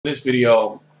In this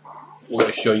video, we're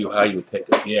going to show you how you would take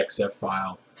a DXF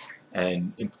file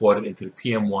and import it into the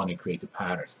PM1 and create the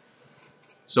pattern.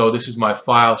 So this is my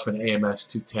files for an AMS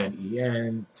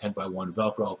 210EN, 10 by 1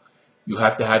 Velcro. You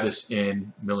have to have this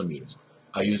in millimeters.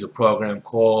 I use a program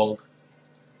called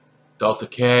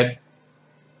DeltaCAD.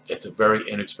 It's a very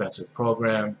inexpensive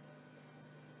program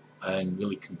and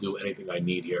really can do anything I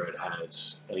need here. It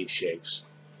has any shapes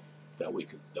that we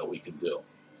can do.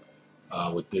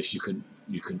 With this, you can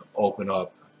open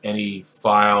up any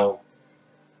file,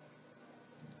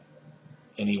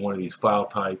 any one of these file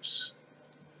types.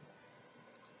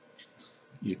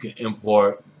 You can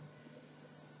import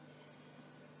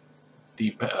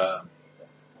JPEGs,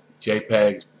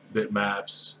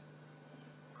 bitmaps.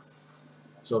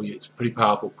 So it's a pretty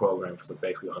powerful program for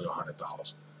basically under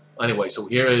 $100. Anyway, so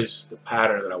here is the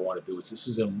pattern that I want to do. This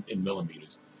is in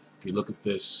millimeters. If you look at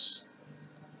this,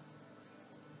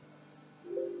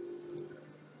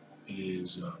 it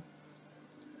is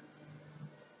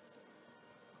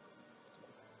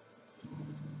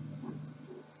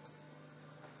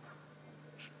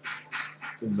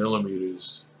it's in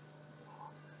millimeters,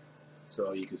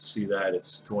 so you can see that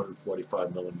it's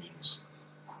 245 millimeters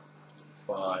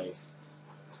by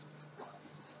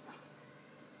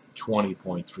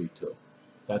 20.32.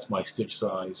 That's my stitch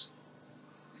size.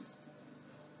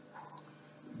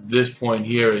 This point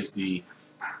here is the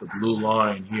blue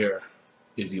line here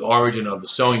is the origin of the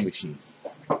sewing machine.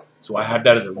 So I have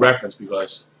that as a reference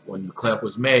because when the clamp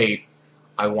was made,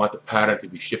 I want the pattern to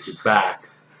be shifted back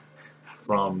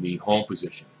from the home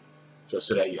position, just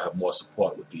so that you have more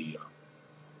support with the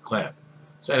clamp.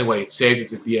 So anyway, it's saved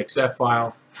as a DXF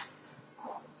file.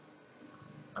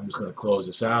 I'm just going to close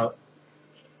this out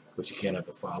because you can't have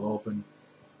the file open.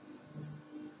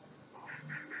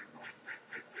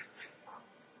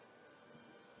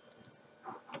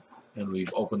 And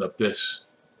we've opened up this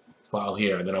file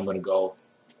here, and then I'm going to go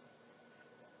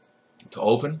to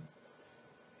open,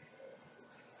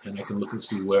 and I can look and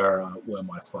see where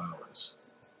my file is.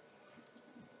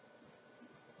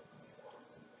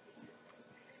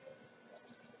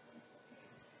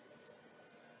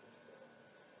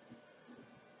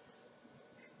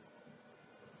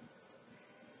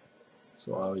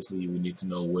 So obviously we need to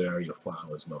know where your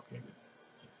file is located.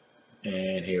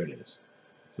 And here it is.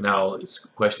 So now it's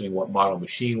questioning what model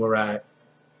machine we're at.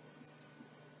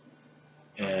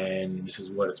 And this is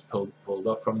what it's pulled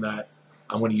up from that.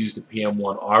 I'm going to use the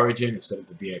PM1 origin instead of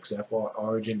the DXF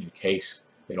origin in case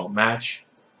they don't match.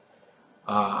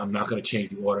 I'm not going to change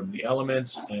the order of the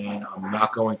elements, and I'm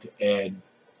not going to add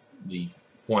the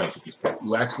points at this point.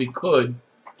 You actually could,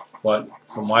 but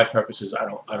for my purposes, I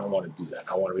don't want to do that.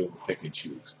 I want to be able to pick and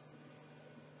choose.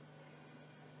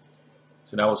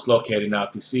 So now it's located. Now,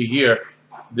 if you see here,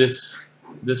 this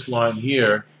line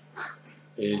here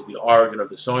is the origin of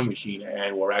the sewing machine,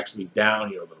 and we're actually down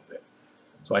here a little bit.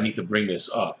 So I need to bring this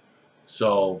up.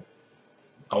 So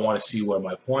I want to see where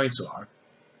my points are.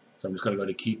 So I'm just going to go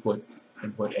to key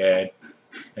input add,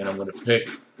 and I'm going to pick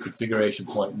configuration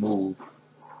point move,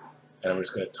 and I'm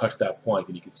just going to touch that point,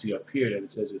 and you can see up here that it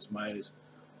says it's minus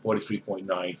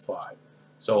 43.95.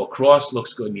 So across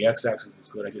looks good, and the x-axis looks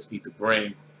good. I just need to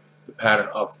bring the pattern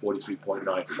up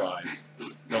 43.95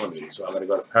 millimeters. So I'm going to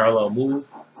go to parallel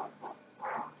move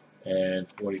and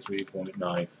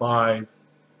 43.95,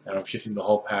 and I'm shifting the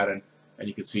whole pattern, and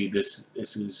you can see this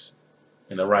is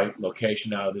in the right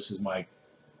location now. This is my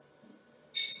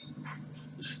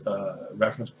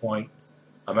reference point.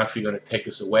 I'm actually going to take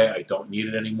this away. I don't need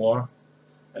it anymore,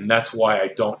 and that's why I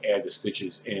don't add the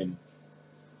stitches in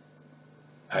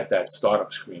at that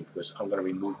startup screen, because I'm going to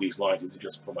remove these lines. These are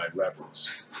just for my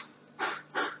reference.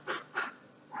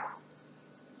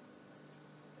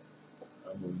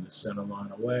 I'm moving the center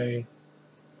line away.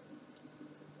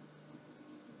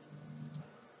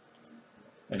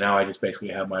 And now I just basically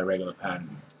have my regular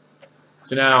pattern.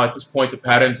 So now at this point the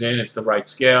pattern's in, it's the right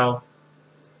scale.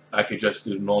 I could just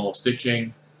do normal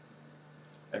stitching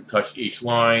and touch each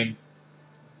line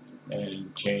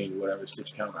and change whatever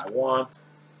stitch count I want.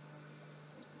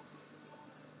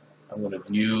 I'm going to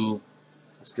view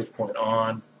the stitch point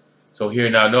on. So here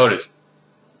now notice,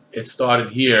 it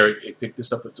started here, it picked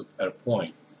this up at a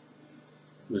point.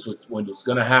 Because what's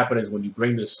going to happen is when you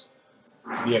bring this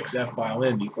DXF file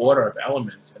in, the order of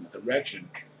elements and the direction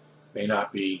may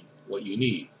not be what you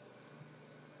need.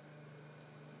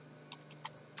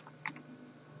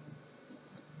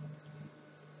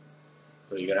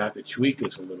 So you're going to have to tweak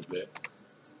this a little bit.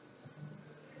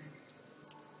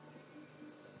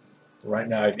 Right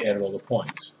now I've added all the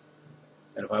points.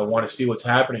 And if I want to see what's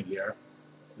happening here,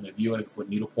 in the view, and put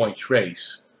needlepoint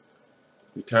trace,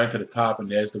 return to the top, and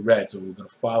there's the red, so we're going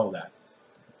to follow that.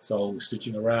 So we're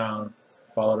stitching around,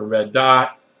 follow the red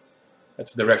dot.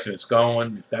 That's the direction it's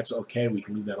going. If that's okay, we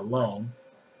can leave that alone.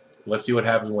 Let's see what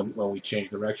happens when we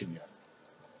change direction here.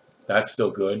 That's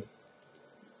still good.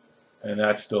 And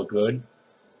that's still good.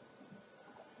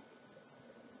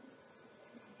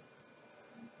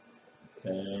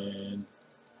 And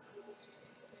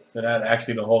that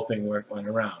actually the whole thing went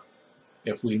around.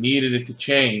 If we needed it to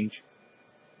change,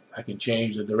 I can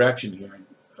change the direction here.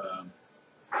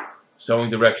 Sewing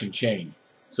direction change.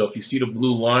 So if you see the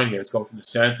blue line here, it's going from the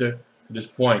center to this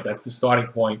point. That's the starting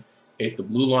point. The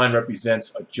blue line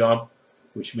represents a jump,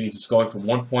 which means it's going from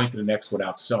one point to the next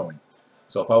without sewing.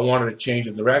 So if I wanted to change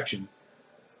the direction,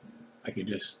 I can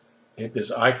just hit this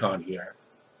icon here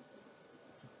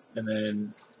and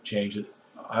then change it,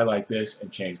 highlight this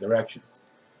and change direction.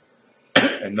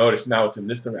 And notice now it's in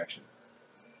this direction.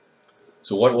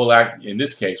 So what will in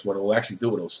this case, what it will actually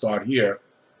do, it'll start here,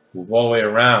 move all the way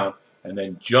around, and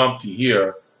then jump to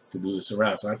here to do this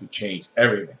around. So I have to change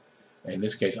everything. And in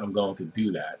this case, I'm going to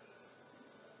do that.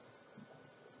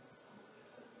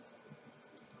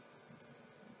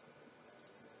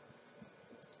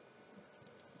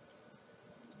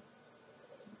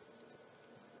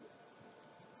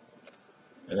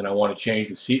 And then I want to change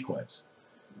the sequence.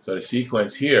 So the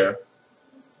sequence here,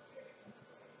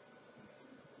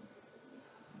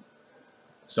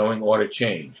 sewing order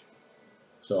change.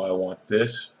 So I want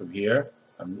this from here.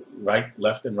 I'm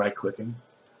left and right clicking,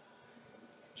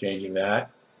 changing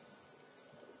that.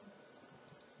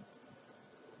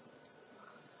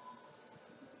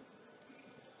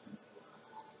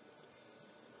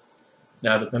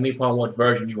 Now, depending upon what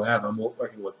version you have, I'm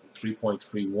working with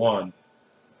 3.31.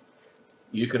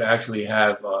 You could actually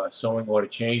have sewing order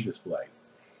change display,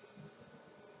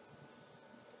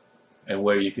 and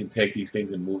where you can take these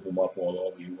things and move them up all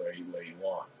over you where you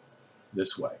want,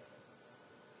 this way.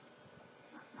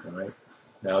 All right.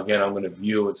 Now again, I'm going to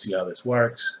view and see how this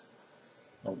works.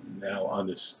 Now on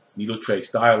this needle trace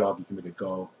dialog, you can make it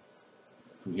go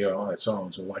from here on its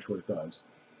own. So watch what it does.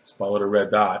 Just follow the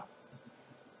red dot.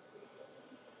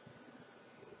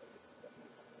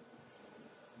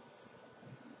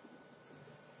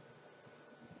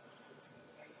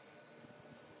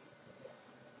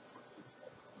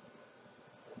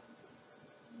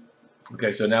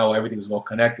 Okay, so now everything is all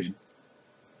connected.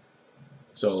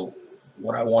 So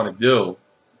what I want to do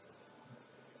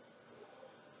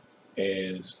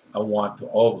is I want to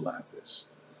overlap this.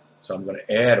 So I'm going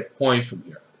to add a point from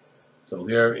here. So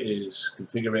here is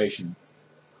configuration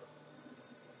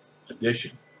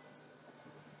addition.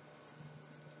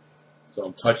 So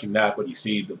I'm touching that, but you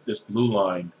see this blue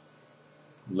line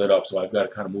lit up. So I've got to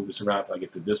kind of move this around until I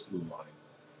get to this blue line.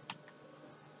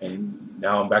 And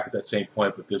now I'm back at that same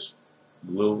point, but this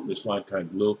line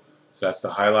turned blue. So that's the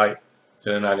highlight.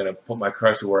 So then I'm going to put my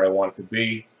cursor where I want it to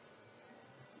be.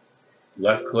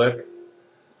 Left click,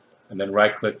 and then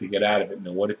right click to get out of it. And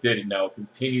then what it did, it now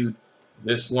continued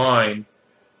this line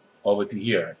over to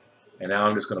here. And now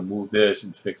I'm just going to move this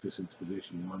and fix this into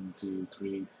position. 1, 2,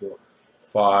 3, 4,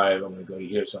 5. I'm going to go to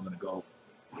here, so I'm going to go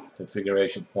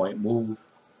configuration point move.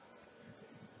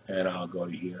 And I'll go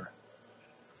to here.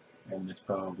 And it's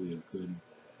probably a good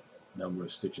number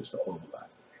of stitches to overlap.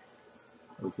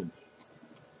 We can,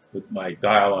 with my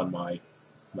dial on my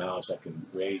mouse, I can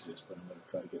raise this, but I'm going to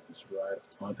try to get this right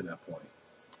onto that point.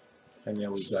 And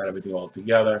then we've got everything all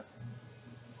together.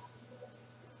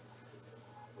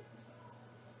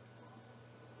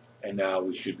 And now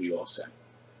we should be all set.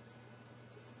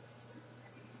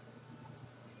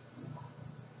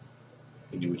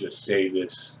 And you would just save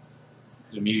this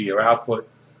to the media output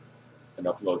and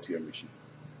upload to your machine.